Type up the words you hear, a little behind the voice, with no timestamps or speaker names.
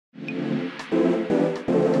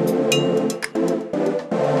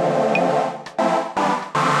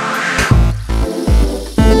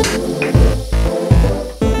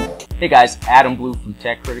Hey guys, Adam Blue from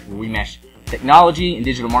Tech Critic, where we mesh technology and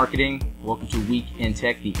digital marketing. Welcome to Week in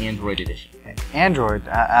Tech, the Android edition. Android,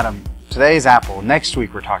 Adam, today's Apple. Next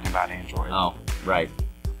week we're talking about Android. Oh, right.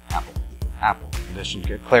 Apple edition.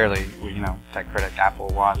 Clearly, Tech Critic, Apple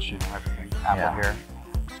Watch, everything. Apple here.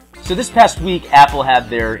 So this past week, Apple had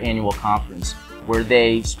their annual conference where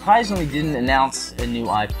they surprisingly didn't announce a new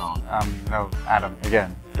iPhone. No, Adam,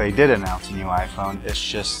 again, they did announce a new iPhone. It's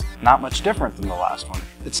just not much different than the last one.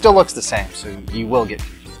 It still looks the same, so you will get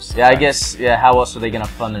confused. Yeah, I guess, how else are they going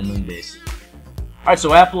to fund their moon base? Alright,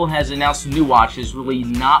 so Apple has announced some new watches, really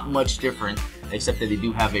not much different, except that they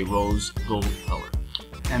do have a rose gold color.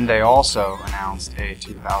 And they also announced a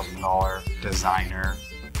 $2,000 designer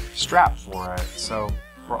strap for it. So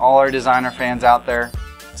for all our designer fans out there,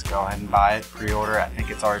 let's go ahead and buy it, pre-order. I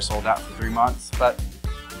think it's already sold out for 3 months, but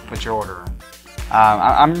put your order in.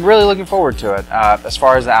 I'm really looking forward to it. As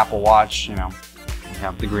far as the Apple Watch, we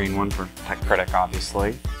have the green one for Tech Critic,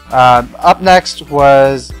 obviously. Up next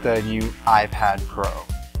was the new iPad Pro.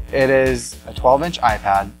 It is a 12-inch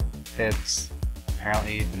iPad. It's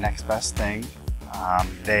apparently the next best thing.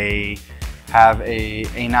 They have a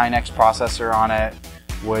A9X processor on it,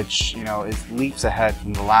 which is leaps ahead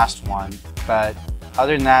from the last one. But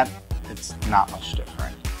other than that, it's not much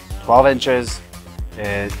different. 12 inches.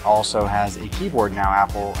 It also has a keyboard now,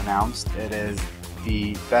 Apple announced. It is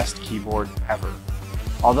the best keyboard ever.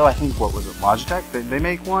 Although I think, what was it, Logitech? They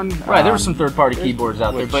make one? Right, there were some third-party keyboards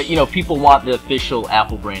out there, but people want the official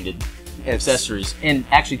Apple-branded accessories. And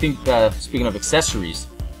actually, speaking of accessories,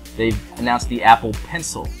 they've announced the Apple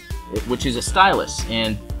Pencil, which is a stylus,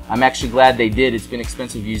 and I'm actually glad they did. It's been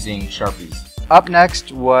expensive using Sharpies. Up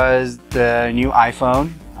next was the new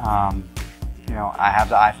iPhone. I have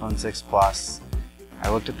the iPhone 6 Plus. I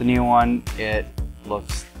looked at the new one. It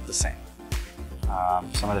looks the same.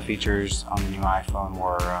 Some of the features on the new iPhone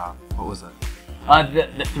were, what was it?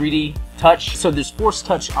 The 3D touch. So there's Force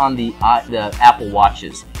Touch on the Apple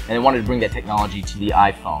Watches, and they wanted to bring that technology to the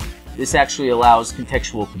iPhone. This actually allows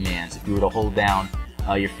contextual commands. If you were to hold down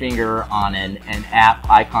your finger on an app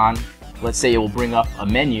icon, let's say it will bring up a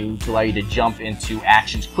menu to allow you to jump into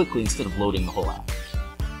actions quickly instead of loading the whole app.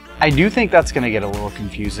 I do think that's going to get a little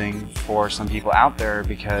confusing for some people out there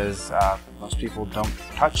because most people don't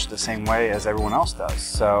touch the same way as everyone else does.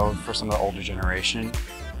 So for some of the older generation,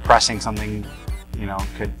 pressing something,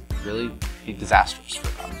 could really be disastrous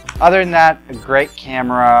for them. Other than that, a great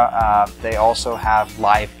camera. They also have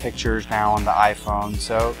live pictures now on the iPhone.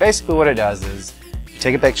 So basically what it does is you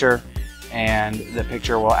take a picture and the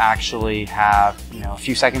picture will actually have a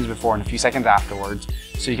few seconds before and a few seconds afterwards.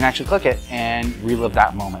 So you can actually click it and relive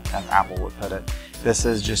that moment, as Apple would put it. This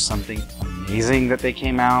is just something amazing that they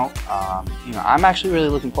came out. I'm actually really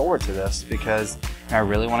looking forward to this because I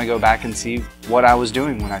really want to go back and see what I was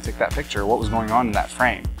doing when I took that picture, what was going on in that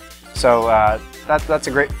frame. So that's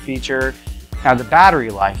a great feature. Now the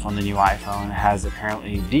battery life on the new iPhone has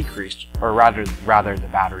apparently decreased, or rather the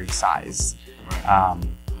battery size.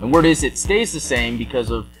 The word is it stays the same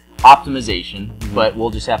because of optimization, but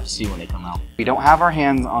we'll just have to see when they come out. We don't have our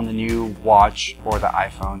hands on the new watch or the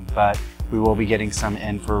iPhone, but we will be getting some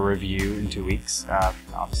in for review in 2 weeks,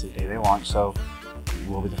 obviously the day they launch, so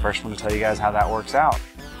we'll be the first one to tell you guys how that works out.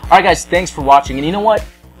 Alright guys, thanks for watching, and you know what?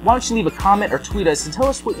 Why don't you leave a comment or tweet us and tell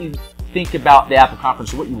us what you think about the Apple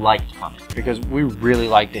conference or what you liked from it. Because we really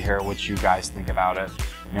like to hear what you guys think about it.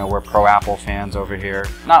 We're pro-Apple fans over here,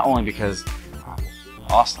 not only because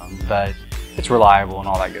Apple's awesome, but it's reliable and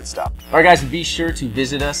all that good stuff. Alright guys, and be sure to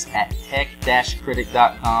visit us at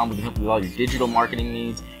tech-critic.com. We can help you with all your digital marketing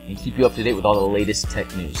needs and keep you up to date with all the latest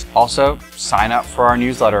tech news. Also, sign up for our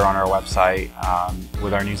newsletter on our website.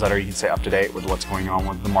 With our newsletter, you can stay up to date with what's going on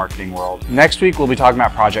with the marketing world. Next week, we'll be talking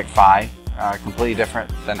about Project Fi. Completely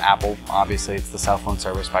different than Apple. Obviously, it's the cell phone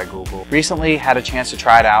service by Google. Recently had a chance to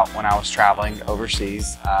try it out when I was traveling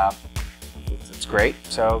overseas. It's great.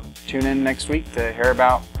 So tune in next week to hear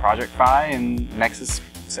about Project Fi and Nexus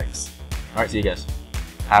 6. All right, see you guys.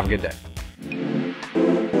 Have a good day.